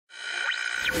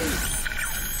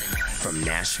From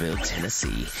Nashville,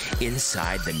 Tennessee,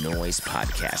 inside the Noize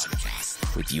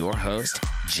podcast with your host,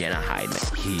 Jenna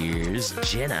Heidman. Here's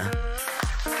Jenna.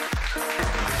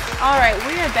 All right,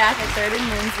 we are back at Third and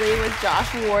Lindsley with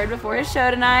Josh Ward before his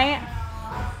show tonight.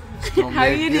 How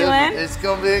are you doing? It's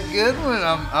gonna be a good one.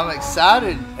 I'm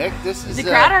excited. Heck, this is the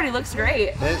crowd already looks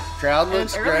great. The crowd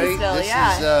looks great. Still, this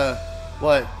yeah. is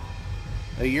what,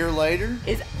 a year later?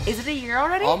 Is it a year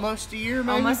already? Almost a year,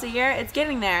 maybe. Almost a year. It's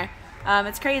getting there.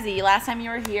 It's crazy. Last time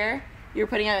you were here, you were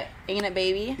putting out "Ain't It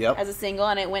Baby" as a single,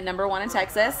 and it went #1 in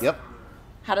Texas. Yep.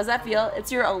 How does that feel?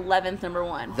 It's your 11th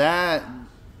 #1.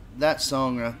 That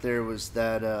song right there was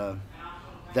that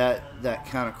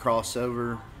kind of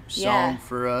crossover song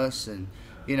for us, and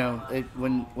you know,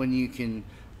 when you can,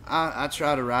 I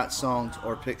try to write songs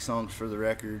or pick songs for the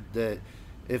record that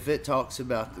if it talks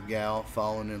about the gal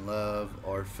falling in love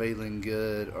or feeling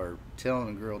good or telling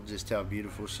a girl just how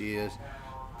beautiful she is,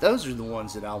 those are the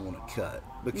ones that I want to cut,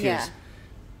 because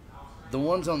the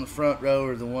ones on the front row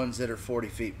are the ones that are 40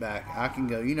 feet back. I can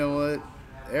go, you know what,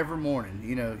 every morning,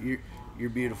 you know, you're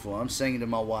beautiful. I'm singing to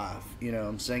my wife, you know,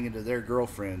 I'm singing to their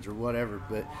girlfriends or whatever,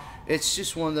 but it's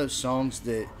just one of those songs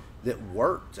that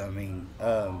worked. I mean,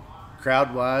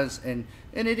 crowd-wise, and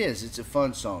it's a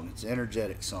fun song. It's an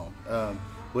energetic song,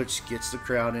 which gets the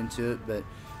crowd into it. But,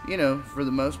 you know, for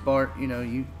the most part, you know,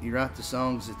 you write the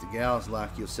songs that the gals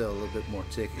like, you'll sell a little bit more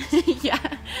tickets. Yeah.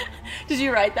 Did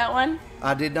you write that one?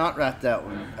 I did not write that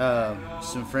one.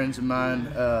 Some friends of mine,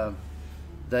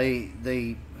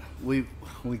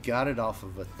 we got it off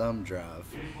of a thumb drive.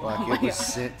 Like, it was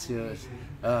sent to us.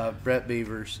 Brett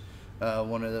Beaver's,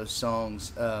 one of those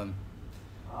songs.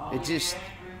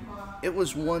 It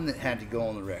was one that had to go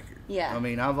on the record. Yeah. I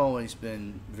mean, I've always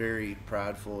been very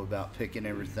prideful about picking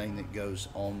everything that goes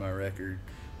on my record,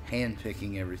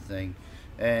 hand-picking everything.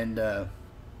 And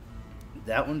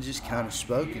that one just kind of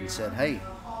spoke and said, hey,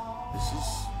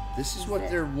 this is what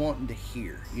they're wanting to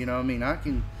hear. You know what I mean? I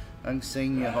can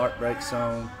sing you a heartbreak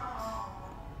song.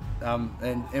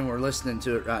 And we're listening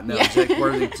to it right now. Yeah. Jake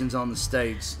Worthington's on the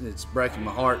stage. It's breaking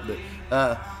my heart.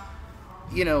 But,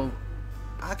 you know,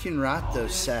 I can write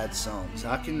those sad songs.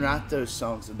 I can write those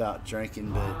songs about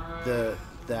drinking. But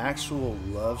the actual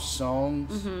love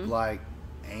songs, like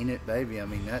Ain't It Baby, I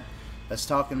mean, that's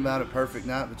talking about a perfect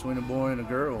night between a boy and a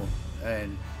girl.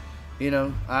 And, you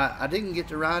know, I didn't get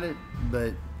to write it,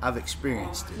 but I've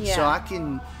experienced it. Yeah. So I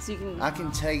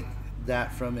can take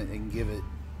that from it and give it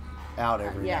out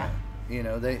every night. You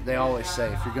know, they always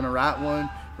say, if you're going to write one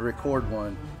or record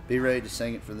one, be ready to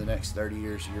sing it for the next 30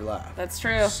 years of your life. That's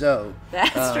true. So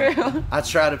that's true. I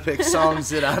try to pick songs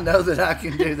that I know that I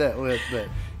can do that with. But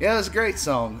yeah, it was a great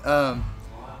song.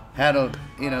 Had the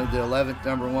 11th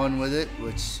 #1 with it,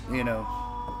 which, you know,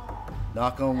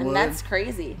 knock on wood. And that's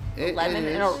crazy.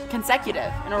 11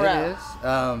 consecutive in a row. It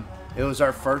is. It was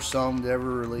our first song to ever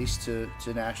release to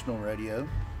national radio,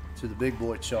 to the big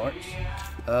boy charts.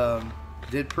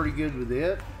 Did pretty good with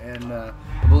it, and I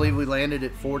believe we landed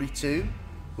at 42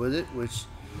 with it, which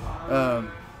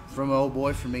from an old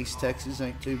boy from East Texas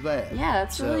ain't too bad. Yeah,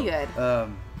 that's really good.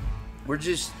 We're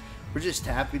just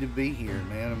happy to be here,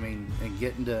 man. I mean, and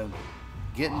getting to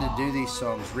do these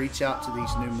songs, reach out to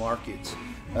these new markets.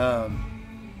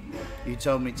 You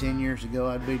told me 10 years ago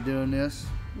I'd be doing this.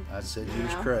 I said you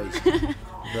was crazy,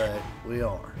 but we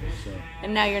are. So.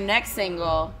 And now your next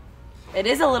single. It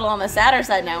is a little on the sadder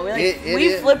side now.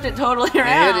 We flipped it totally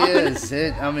around. It is.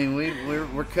 I mean,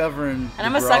 we're covering. And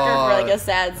I'm a sucker for like a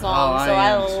sad song, so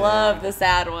I love the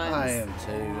sad ones. I am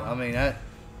too. I mean,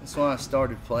 that's why I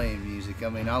started playing music. I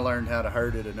mean, I learned how to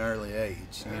hurt at an early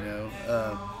age. You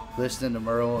know, listening to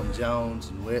Merle and Jones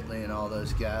and Whitley and all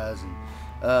those guys, and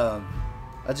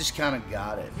I just kind of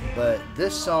got it. But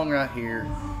this song right here,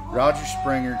 Roger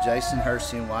Springer, Jason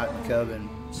Hersey, and White McCubbin,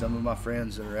 some of my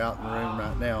friends that are out in the room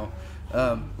right now.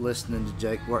 Listening to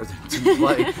Jake Worthington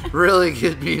play really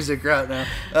good music right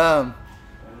now.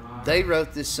 They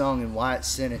wrote this song and Wyatt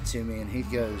sent it to me, and he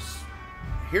goes,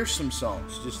 here's some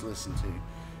songs, just listen to.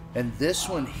 And this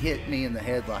one hit me in the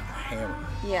head like a hammer.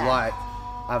 Yeah. Like,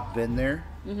 I've been there.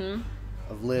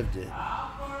 I've lived it.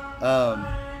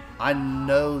 I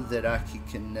know that I could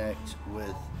connect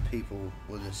with people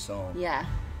with this song. Yeah.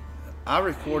 I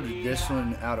recorded this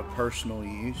one out of personal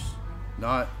use,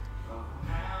 not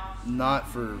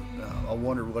for I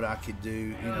wonder what I could do,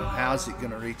 you know, how's it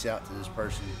going to reach out to this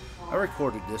person. I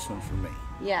recorded this one for me.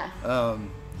 Yeah. So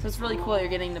it's really cool you're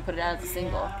getting to put it out as a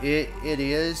single. It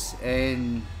is,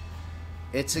 and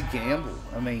it's a gamble.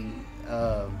 I mean,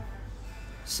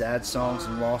 sad songs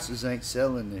and losses ain't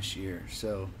selling this year,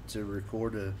 so to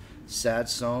record a sad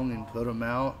song and put them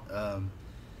out,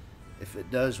 if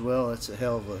it does well, it's a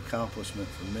hell of an accomplishment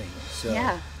for me. So,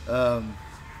 yeah.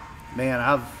 Man,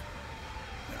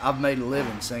 I've made a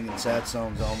living singing sad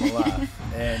songs all my life,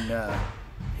 and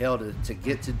hell, to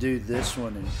get to do this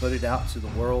one and put it out to the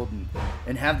world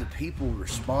and have the people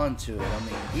respond to it. I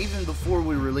mean, even before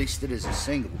we released it as a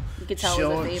single, you could tell it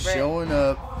was a favorite. Showing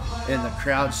up and the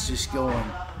crowd's just going,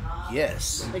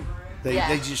 yes. Like,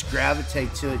 They just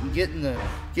gravitate to it, and getting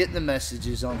the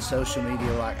messages on social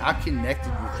media. Like, I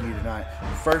connected with you tonight.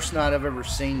 First night I've ever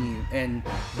seen you in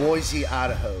Boise,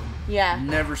 Idaho. Yeah.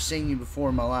 Never seen you before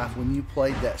in my life. When you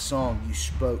played that song, you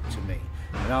spoke to me,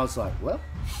 and I was like, well,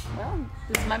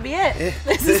 this might be it.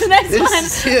 This is the next one.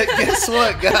 This is it. Guess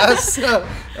what, guys?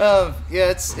 Yeah,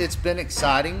 it's been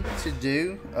exciting to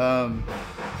do,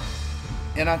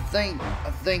 and I think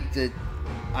that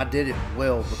I did it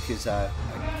well because I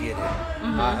get it.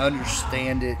 Mm-hmm. I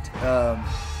understand it.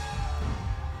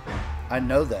 I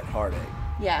know that heartache.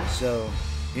 Yeah. So,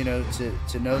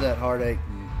 to know that heartache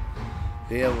and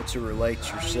be able to relate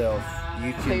yourself,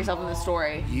 you can put yourself in the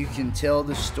story. You can tell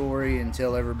the story and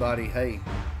tell everybody, hey,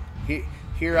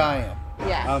 here I am.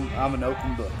 Yeah. I'm an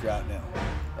open book right now,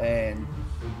 and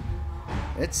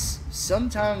it's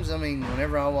sometimes, I mean,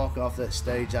 whenever I walk off that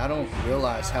stage, I don't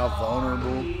realize how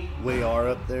vulnerable we are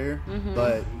up there. Mm-hmm.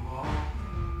 But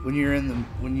when you're in the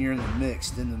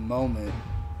mix, in the moment,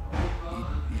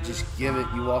 you just give it.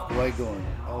 You walk away going,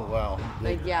 "Oh wow,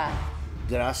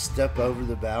 did I step over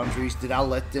the boundaries? Did I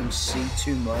let them see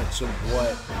too much of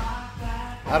what?"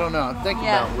 I don't know. I think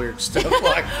about weird stuff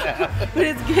like that. But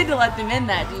it's good to let them in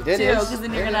that deep too, because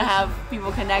then you're gonna have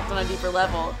people connect on a deeper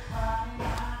level.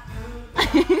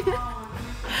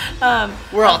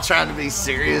 We're all trying to be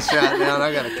serious right now, and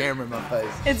I got a camera in my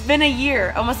face. It's been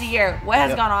almost a year. What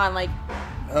has gone on? Like,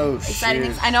 exciting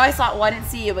things. I know I didn't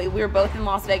see you, but we were both in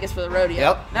Las Vegas for the rodeo.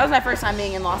 Yep. That was my first time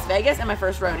being in Las Vegas and my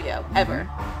first rodeo ever.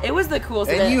 It was the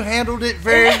coolest event. And you handled it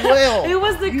very well. It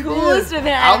was the coolest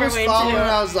event I ever went to. I was following,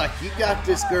 I was like, you got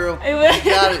this, girl. You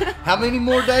got it. How many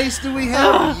more days do we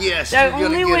have? Yes, I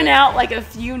only went out like a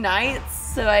few nights,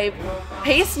 so I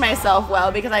paced myself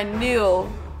well because I knew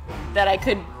that I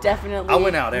could definitely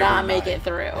not make it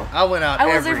through. I went out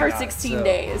every night. I was there for 16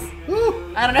 days.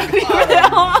 Woo. I don't know if you were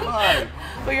that long.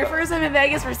 But your first time in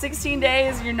Vegas for 16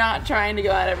 days, you're not trying to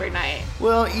go out every night.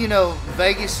 Well,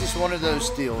 Vegas is one of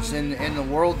those deals. In the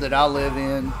world that I live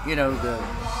in,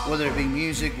 whether it be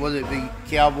music, whether it be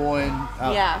cowboying,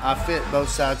 I fit both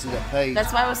sides of that page.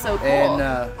 That's why it was so cool. And,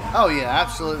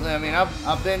 absolutely. I mean,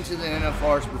 I've been to the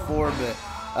NFRs before, but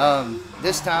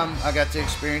this time I got to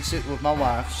experience it with my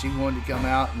wife. She wanted to come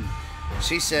out, and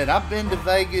she said, I've been to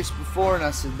Vegas before, and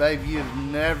I said, babe, you have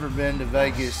never been to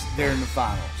Vegas during the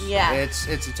finals. Yeah. It's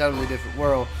a totally different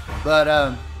world. But,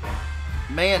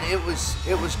 man, it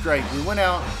was great. We went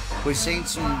out, we seen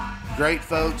some great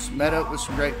folks, met up with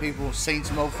some great people, seen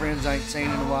some old friends I ain't seen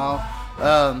in a while.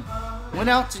 Went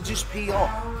out to just PR.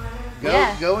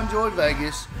 Go enjoy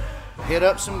Vegas. Hit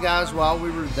up some guys while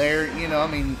we were there,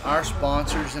 our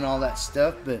sponsors and all that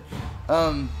stuff, but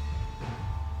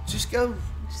just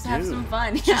have some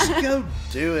fun. Just go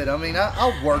do it. I mean,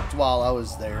 I worked while I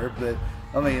was there, but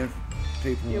I mean, if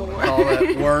people want to call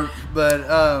that work, but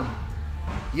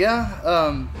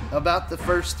about the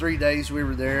first 3 days we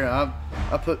were there,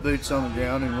 I put boots on the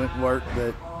ground and went and worked,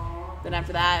 but then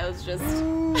after that, it was just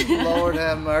Lord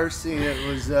have mercy. It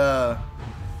was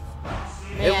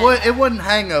it wasn't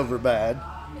Hangover bad.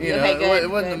 It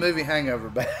wasn't the movie Hangover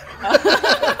bad.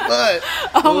 But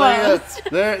almost.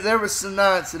 There was some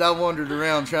nights that I wandered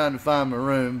around trying to find my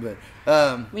room, but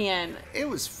man, it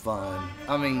was fun.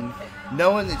 I mean,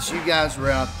 knowing that you guys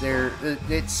were out there,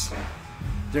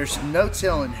 there's no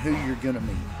telling who you're gonna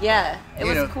meet. Yeah, it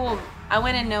was cool. I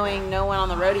went in knowing no one on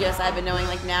the rodeo side, but knowing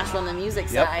like Nashville and the music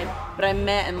side. But I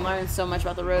met and learned so much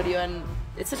about the rodeo, and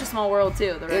it's such a small world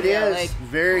too. The rodeo. It is like,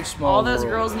 very small. All those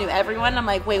girls knew everyone. And I'm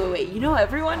like, wait, you know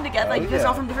everyone together? Like you guys are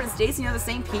all from different states, and you know the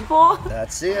same people.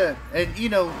 That's it. And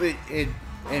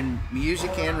in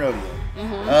music and rodeo,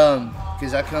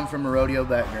 because I come from a rodeo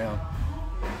background.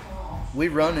 We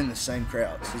run in the same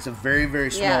crowds. It's a very, very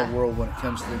small world when it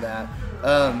comes to that.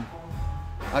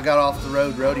 I got off the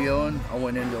road rodeoing. I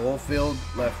went into oil field,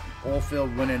 left oil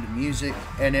field, went into music,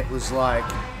 and it was like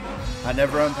I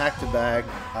never unpacked a bag.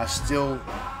 I still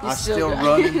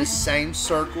run in the same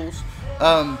circles.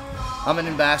 I'm an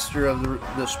ambassador of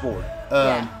the sport.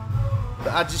 But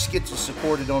I just get to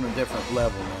support it on a different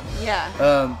level now.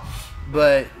 Yeah.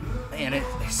 But man,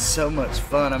 it's so much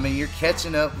fun. I mean, you're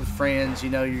catching up with friends.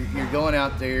 You're going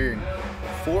out there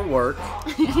for work.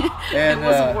 And, it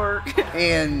was work.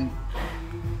 And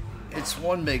it's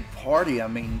one big party. I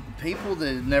mean, people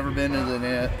that have never been to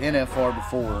the NFR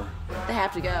before, They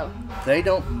have to go. they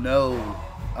don't know.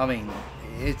 I mean,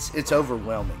 it's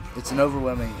overwhelming. It's an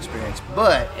overwhelming experience.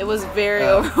 But It was very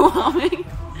overwhelming.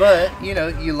 But you know,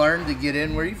 you learn to get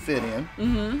in where you fit in.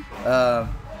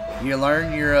 Mm-hmm. You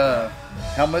learn your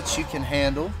how much you can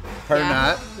handle per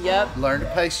night. Yep. Learn to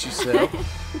pace yourself.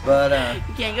 But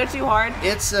You can't go too hard.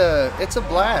 it's a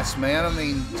blast, man. I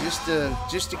mean, just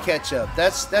to catch up.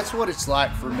 That's what it's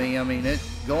like for me. I mean,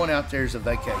 going out there is a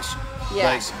vacation.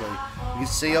 Yeah. Basically, you get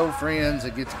to see old friends. I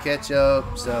get to catch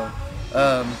up. So.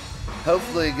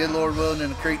 Hopefully, good Lord willing, and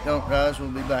the creek don't rise,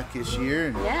 we'll be back this year.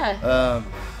 And, Yeah.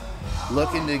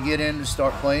 looking to get in to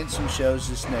start playing some shows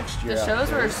this next year. The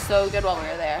shows were so good while we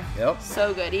were there. Yep.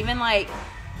 So good. Even like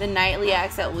the nightly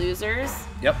acts at Losers,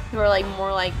 Yep. who are like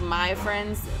more like my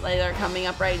friends, like they're coming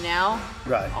up right now.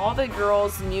 Right. All the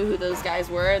girls knew who those guys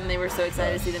were, and they were so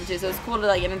excited to see them too. So it's cool to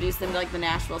like introduce them to like the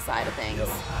Nashville side of things. Yep.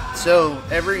 So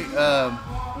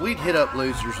we'd hit up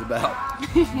Losers about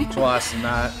twice a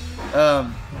night.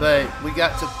 But we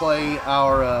got to play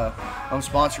our. I'm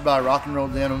sponsored by Rock and Roll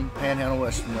Denim, Panhandle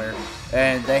Western Wear,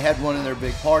 and they had one of their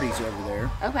big parties over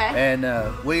there. Okay. And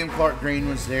William Clark Green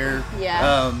was there.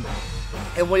 Yeah.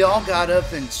 And we all got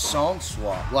up and song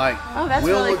swap. Like, Oh, that's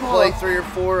Will really would cool. play 3 or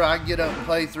 4, I'd get up and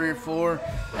play 3 or 4,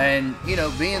 and you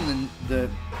know, being the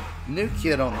new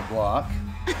kid on the block.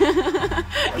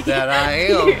 That I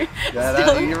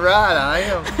am. You're right, I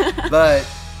am. But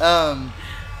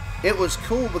it was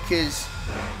cool because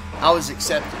I was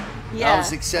accepted. Yeah. I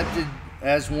was accepted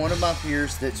as one of my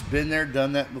peers that's been there,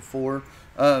 done that before.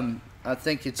 I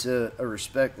think it's a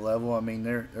respect level. I mean,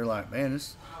 they're like, man,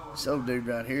 this old dude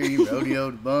right here, he rodeoed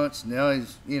a bunch. Now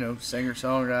he's, you know, singer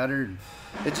songwriter. And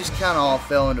it just kind of all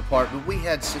fell into part. But we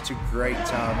had such a great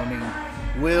time. I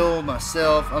mean, Will,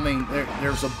 myself. I mean,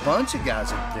 there was a bunch of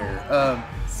guys up there.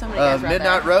 So many guys were out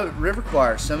Midnight there. River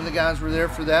Choir. Some of the guys were there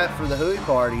for that, for the Hooey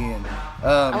party, and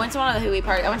I went to one of the Hooey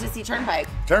parties. I went to see Turnpike.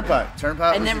 Turnpike.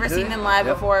 I'd was never at seen Hooey. them live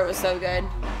Yep. before. It was so good.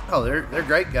 Oh, they're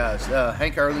great guys.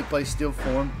 Hank Early plays steel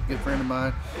form, good friend of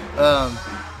mine.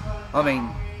 I mean,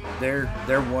 they're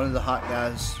one of the hot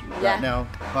guys Yeah. right now.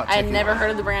 Hot I had ticket. never heard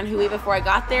of the brand Hooey before I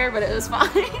got there, but it was fine.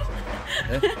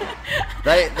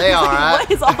 They are. What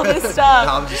is all this stuff?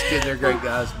 No, I'm just kidding. They're great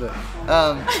guys, but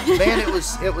man,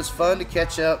 it was fun to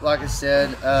catch up. Like I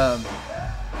said,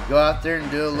 go out there and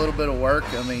do a little bit of work.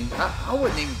 I mean, I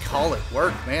wouldn't even call it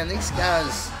work, man. These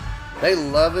guys, they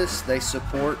love us. They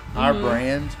support our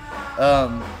brand,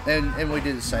 and we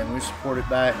do the same. We support it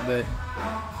back, but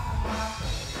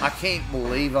I can't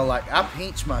believe I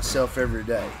pinch myself every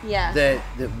day. Yeah. That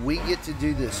we get to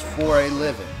do this for a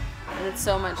living. And it's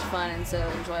so much fun and so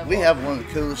enjoyable. We have one of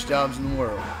the coolest jobs in the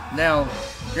world. Now,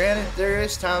 granted, there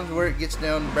is times where it gets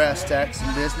down to brass tacks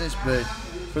in business, but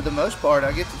for the most part,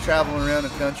 I get to travel around the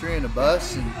country in a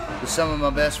bus and with some of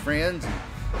my best friends.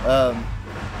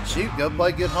 Go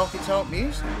play good honky tonk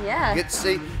music. Yeah. Get to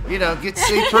see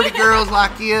pretty girls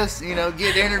like this. You know,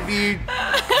 get interviewed.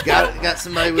 Got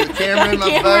somebody with a camera in my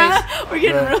face. We're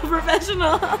getting But real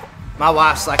professional. my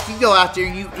wife's like, you go out there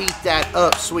and you eat that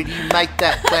up, sweetie. You make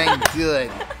that thing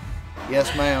good.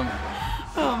 Yes, ma'am.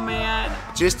 Oh man.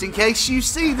 Just in case you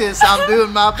see this, I'm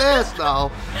doing my best,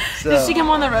 though. So, Did she come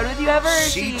on the road with you ever? Or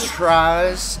she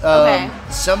tries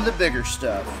some of the bigger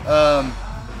stuff.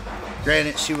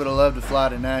 Granted, she would have loved to fly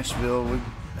to Nashville. We're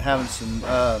having some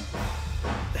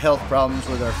health problems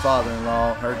with our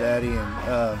father-in-law, her daddy,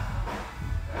 and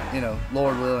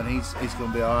Lord willing, he's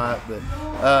going to be all right. But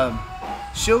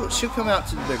she'll come out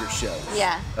to the bigger shows.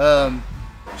 Yeah.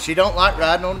 She don't like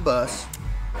riding on the bus.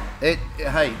 Hey,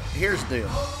 here's the deal.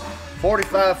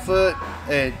 45 foot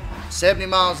at 70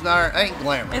 miles an hour ain't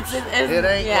glamorous. It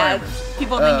ain't glamorous.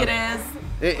 People think it is.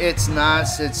 It's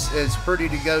nice. It's pretty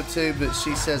to go to, but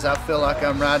she says I feel like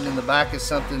I'm riding in the back of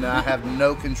something that I have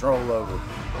no control over.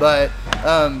 But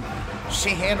she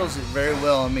handles it very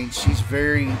well. I mean, she's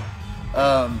very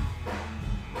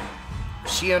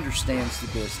she understands the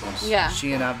business. Yeah.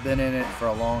 She and I've been in it for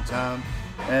a long time,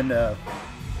 and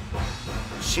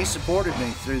she supported me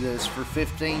through this for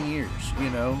 15 years.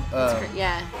 That's great.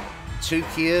 Yeah. 2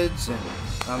 kids, and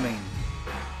I mean,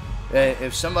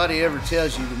 if somebody ever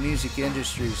tells you the music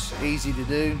industry is easy to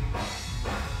do,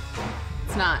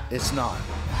 It's not. it's not.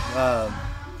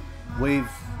 We've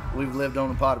lived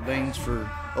on a pot of beans for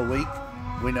a week.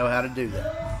 We know how to do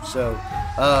that. So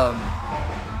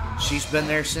she's been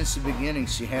there since the beginning.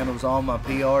 She handles all my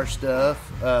PR stuff,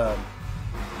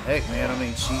 heck, man, I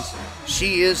mean,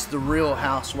 she is the real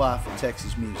housewife of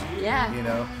Texas music. Yeah. You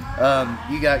know,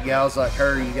 you got gals like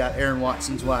her. You got Aaron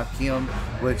Watson's wife, Kim,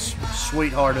 which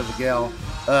sweetheart of a gal.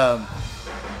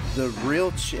 The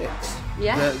real chicks.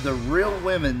 Yeah. The real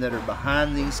women that are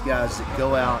behind these guys that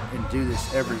go out and do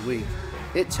this every week.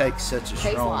 It takes such a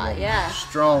strong woman. Yeah.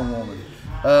 Strong woman.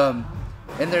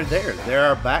 And they're there. They're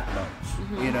our backbones.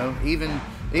 Mm-hmm. You know, even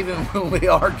when we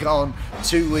are gone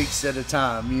 2 weeks at a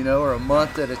time, you know, or a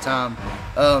month at a time,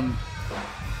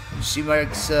 she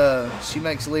makes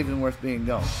leaving worth being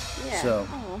gone. Yeah. So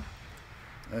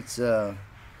that's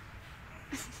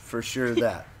for sure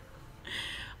that.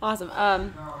 Awesome.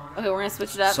 Okay, we're gonna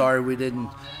switch it up. Sorry, we didn't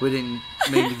mean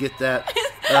to get that.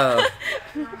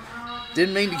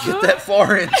 Didn't mean to get that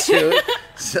far into it.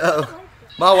 So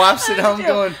my wife's at home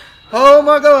going, "Oh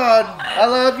my God, I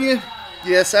love you."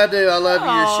 Yes, I do. I love you.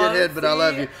 You're a shithead, but I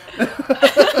love you.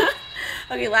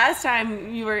 Okay, last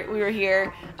time we were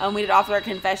here, we did off-air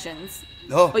confessions.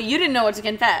 Oh, But you didn't know what to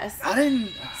confess. I didn't.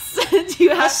 Do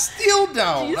you I have? still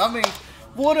don't. I mean,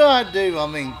 what do I do? I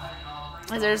mean,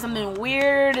 Is there something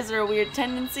weird? Is there a weird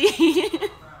tendency?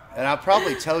 and I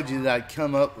probably told you that I'd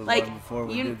come up with Like, one before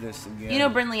we did this again. You know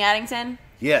Brindley Addington?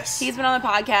 Yes. He's been on the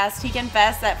podcast. He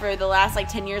confessed that for the last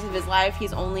 10 years of his life,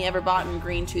 he's only ever bought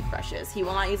green toothbrushes. He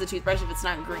will not use a toothbrush if it's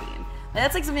not green.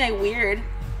 That's something weird.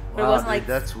 But wow, it wasn't dude,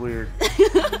 that's weird.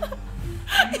 He'll-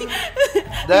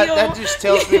 That just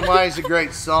tells me why he's a great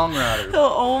songwriter. He'll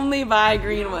only buy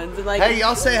green ones. And Hey,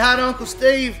 y'all say hi to Uncle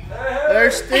Steve.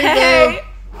 There's Steve. Hey.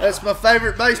 That's my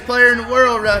favorite bass player in the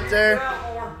world right there.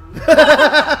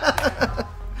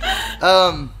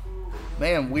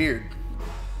 Man, weird.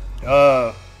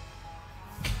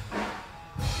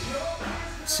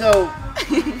 So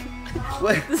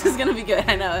This is gonna be good.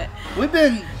 I know it. we've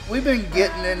been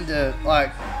getting into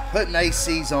putting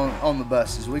ACs on the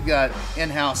buses. We've got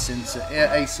in-house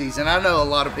ACs, and I know a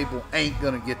lot of people ain't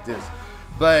gonna get this,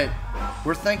 but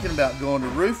we're thinking about going to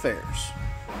roof airs.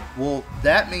 Well,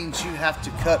 that means you have to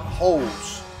cut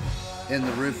holes in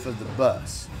the roof of the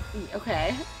bus.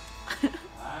 Okay.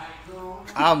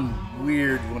 I'm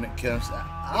weird when it comes to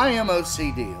I am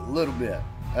OCD a little bit.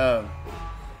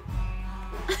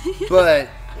 But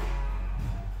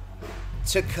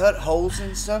to cut holes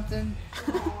in something,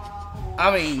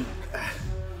 I mean,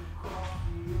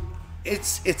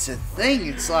 it's a thing.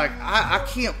 It's like I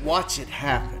can't watch it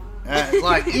happen.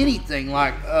 Like anything,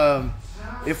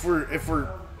 if we're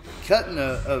cutting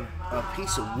a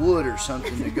piece of wood or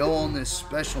something to go on this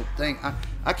special thing,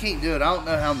 I can't do it. I don't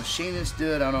know how machinists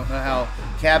do it. I don't know how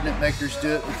cabinet makers do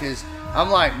it, because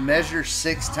I'm measure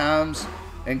 6 times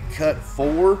and cut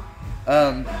 4.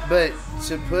 But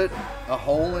to put a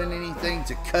hole in anything,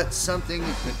 to cut something,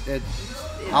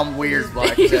 I'm weird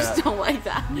like You that. just don't like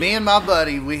that. Me and my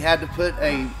buddy, we had to put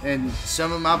and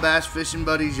some of my bass fishing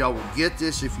buddies, y'all will get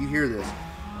this if you hear this.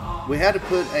 We had to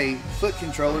put a foot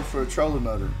controller for a trolling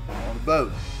motor on the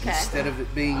boat. Okay. Instead of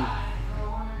it being,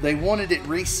 they wanted it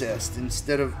recessed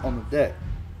instead of on the deck.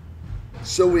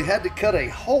 So we had to cut a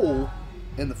hole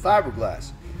in the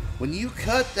fiberglass. When you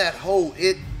cut that hole,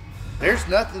 there's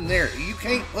nothing there. You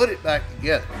can't put it back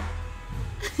together.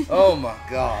 Oh my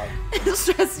God. It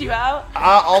stressed you out?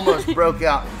 I almost broke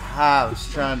out in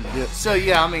hives trying to do it. So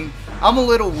yeah, I mean, I'm a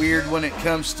little weird when it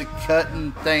comes to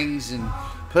cutting things and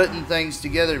putting things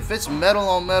together. If it's metal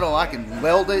on metal, I can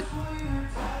weld it.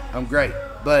 I'm great.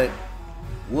 But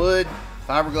wood,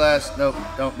 fiberglass, nope,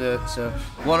 don't do it. So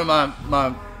one of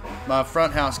my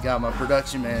front house guy, my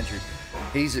production manager,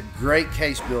 he's a great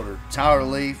case builder. Tyler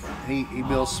Leaf, he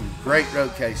builds some great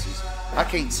road cases. I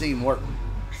can't see him work.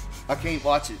 I can't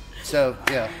watch it. So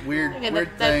yeah, weird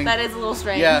thing. That is a little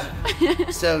strange. Yeah.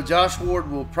 So Josh Ward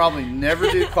will probably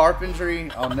never do carpentry.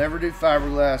 I'll never do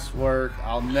fiberglass work.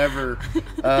 I'll never.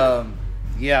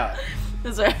 Yeah.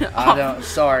 I don't.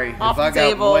 Sorry if I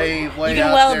got way you can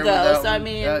out weld there though, without. so I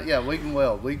mean. Yeah, we can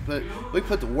weld. We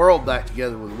put the world back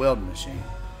together with a welding machine.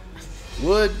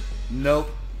 Wood, nope.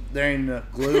 There ain't enough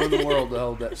glue in the world to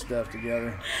hold that stuff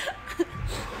together.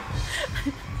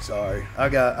 Sorry, I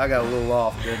got a little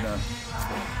off, didn't I?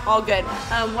 All good.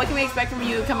 What can we expect from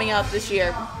you coming out this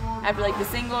year? After the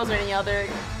singles or any other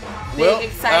big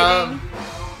exciting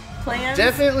plans?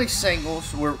 Definitely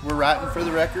singles. We're writing for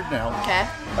the record now. Okay.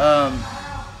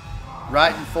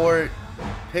 Writing for it,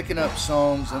 picking up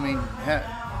songs. I mean,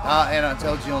 and I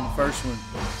told you on the first one,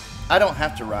 I don't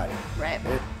have to write it. Right.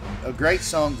 A great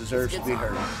song deserves to be song.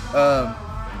 heard.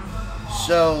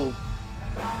 So,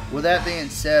 with that being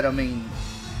said, I mean,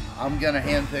 I'm going to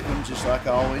handpick them just like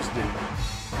I always do.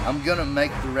 I'm going to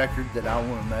make the record that I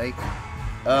want to make.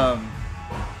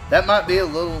 that might be a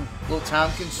little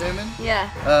time consuming.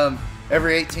 Yeah.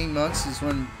 Every 18 months is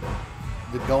when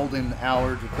the golden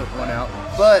hour to put one out.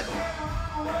 But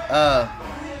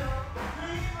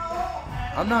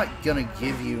I'm not gonna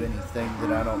give you anything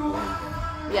that I don't believe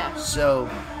in. Yeah. So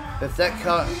if that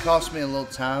costs me a little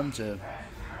time to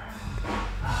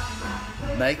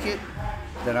make it,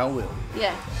 then I will.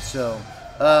 Yeah. So,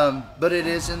 but it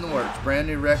is in the works. Brand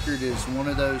new record is one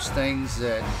of those things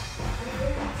that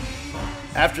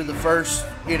after the first,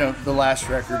 the last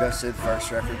record, I said first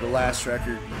record, the last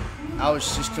record, I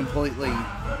was just completely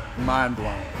mind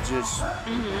blown. Just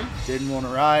didn't want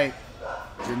to write,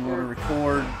 didn't want to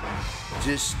record.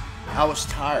 Just, I was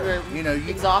tired. You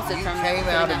exhausted you from came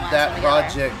out of that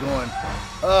project going,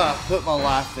 I put my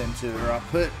life into it, or I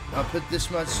put this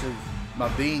much of my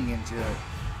being into it.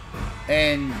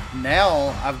 And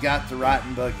now I've got the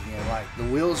writing bug again. Like, the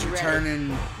wheels are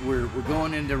turning. We're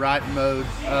going into writing mode.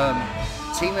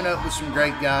 Teaming up with some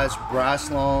great guys,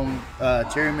 Bryce Long,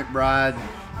 Terry McBride,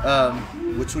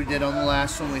 which we did on the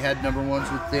last one. We had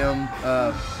 #1s with them.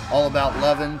 All About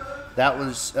Lovin'. That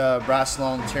was Bryce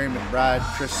Long, Terry McBride,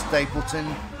 Chris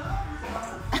Stapleton.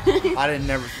 I didn't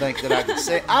ever think that I could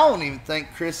say. I don't even think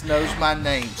Chris knows my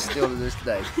name still to this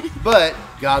day. But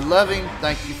God love him.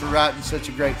 Thank you for writing such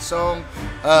a great song.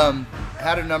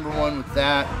 Had a #1 with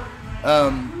that.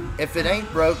 If it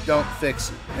ain't broke, don't fix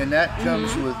it. And that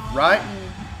comes with writing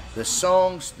the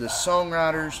songs, the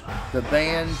songwriters, the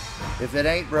band. If it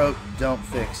ain't broke, don't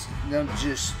fix it. Don't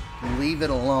just leave it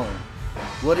alone.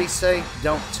 What'd he say?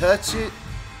 Don't touch it.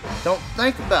 Don't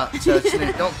think about touching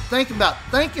it. Don't think about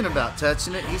thinking about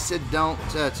touching it. He said, don't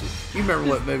touch it. You remember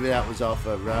what movie that was off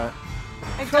of, right?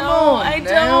 Come on, the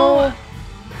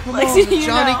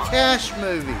Johnny Cash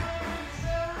movie.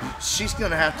 She's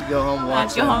gonna have to go home and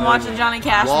watch. Watch the Johnny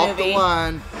Cash movie.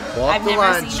 Walk the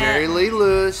line. Jerry Lee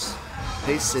Lewis.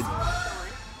 He said,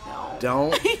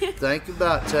 don't think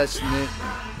about touching it.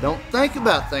 Don't think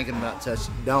about thinking about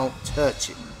touching it. Don't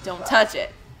touch it. Don't touch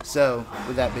it. So,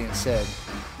 with that being said,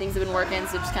 things have been working,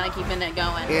 so just kind of keeping it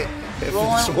going. If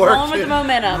rolling, it's working, rolling with the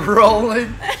momentum.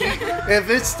 Rolling. If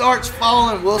it starts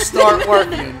falling, we'll start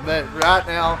working. But right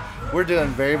now, we're doing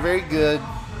very, very good.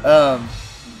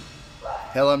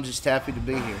 Hell, I'm just happy to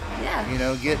be here.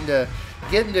 Yeah.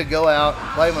 Getting to go out,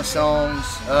 play my songs,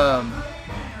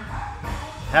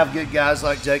 have good guys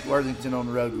like Jake Worthington on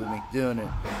the road with me doing it.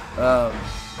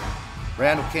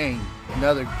 Randall King,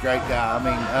 another great guy. I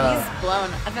mean, he's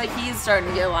blown. I feel like he's starting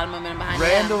to get a lot of momentum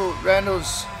behind him.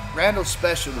 Randall's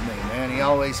special to me, man. He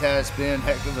always has been.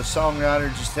 Heck of a songwriter,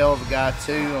 just hell of a guy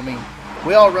too. I mean,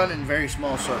 we all run in very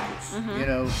small circles.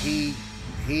 He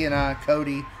and I,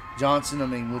 Cody Johnson. I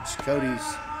mean, which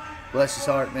Cody's, bless his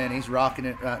heart, man. He's rocking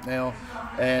it right now,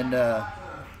 and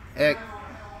heck,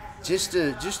 just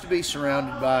to be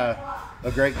surrounded by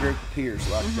a great group of peers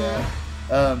like that.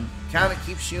 Kind of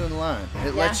keeps you in line.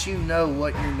 It lets you know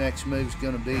what your next move's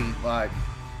going to be. Like,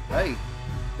 hey,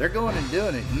 they're going and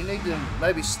doing it. You need to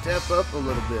maybe step up a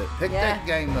little bit. Pick that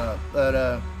game up. But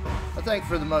I think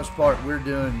for the most part, we're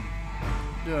doing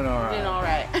all right. Doing all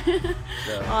right.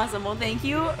 So. Awesome. Well, thank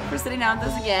you for sitting down with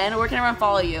us again. Where can everyone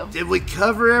follow you? Did we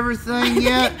cover everything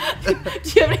yet? Do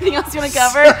you have anything else you want to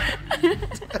cover?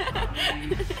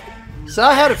 So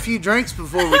I had a few drinks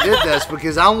before we did this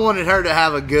because I wanted her to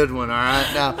have a good one, all right?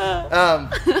 Now,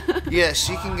 yes,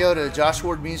 you can go to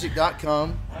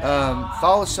joshwardmusic.com.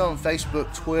 Follow us on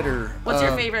Facebook, Twitter. What's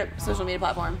your favorite social media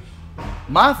platform?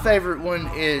 My favorite one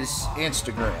is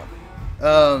Instagram.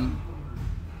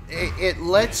 It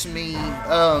lets me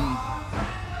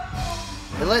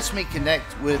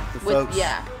connect with the folks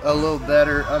a little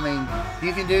better. I mean,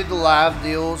 you can do the live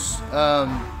deals.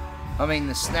 I mean,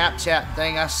 the Snapchat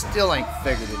thing, I still ain't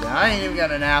figured it out. I ain't even got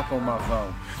an app on my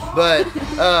phone. But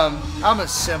I'm a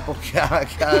simple guy,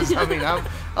 guys. I mean, I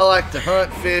like to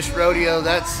hunt, fish, rodeo,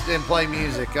 and play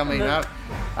music. I mean,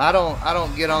 I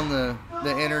don't get on the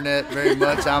internet very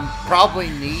much. I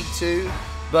probably need to,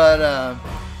 but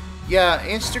yeah,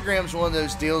 Instagram's one of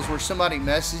those deals where somebody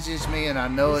messages me and I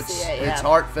know it's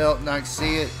heartfelt and I can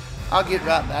see it. I'll get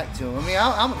right back to them. I mean,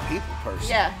 I'm a people person.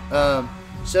 Yeah.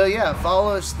 So yeah,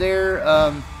 follow us there.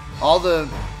 All the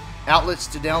outlets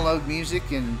to download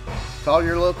music, and call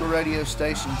your local radio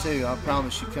station too. I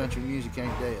promise you, country music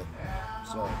ain't dead.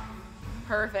 So.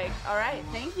 Perfect. All right.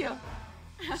 Thank you.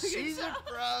 She's a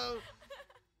pro.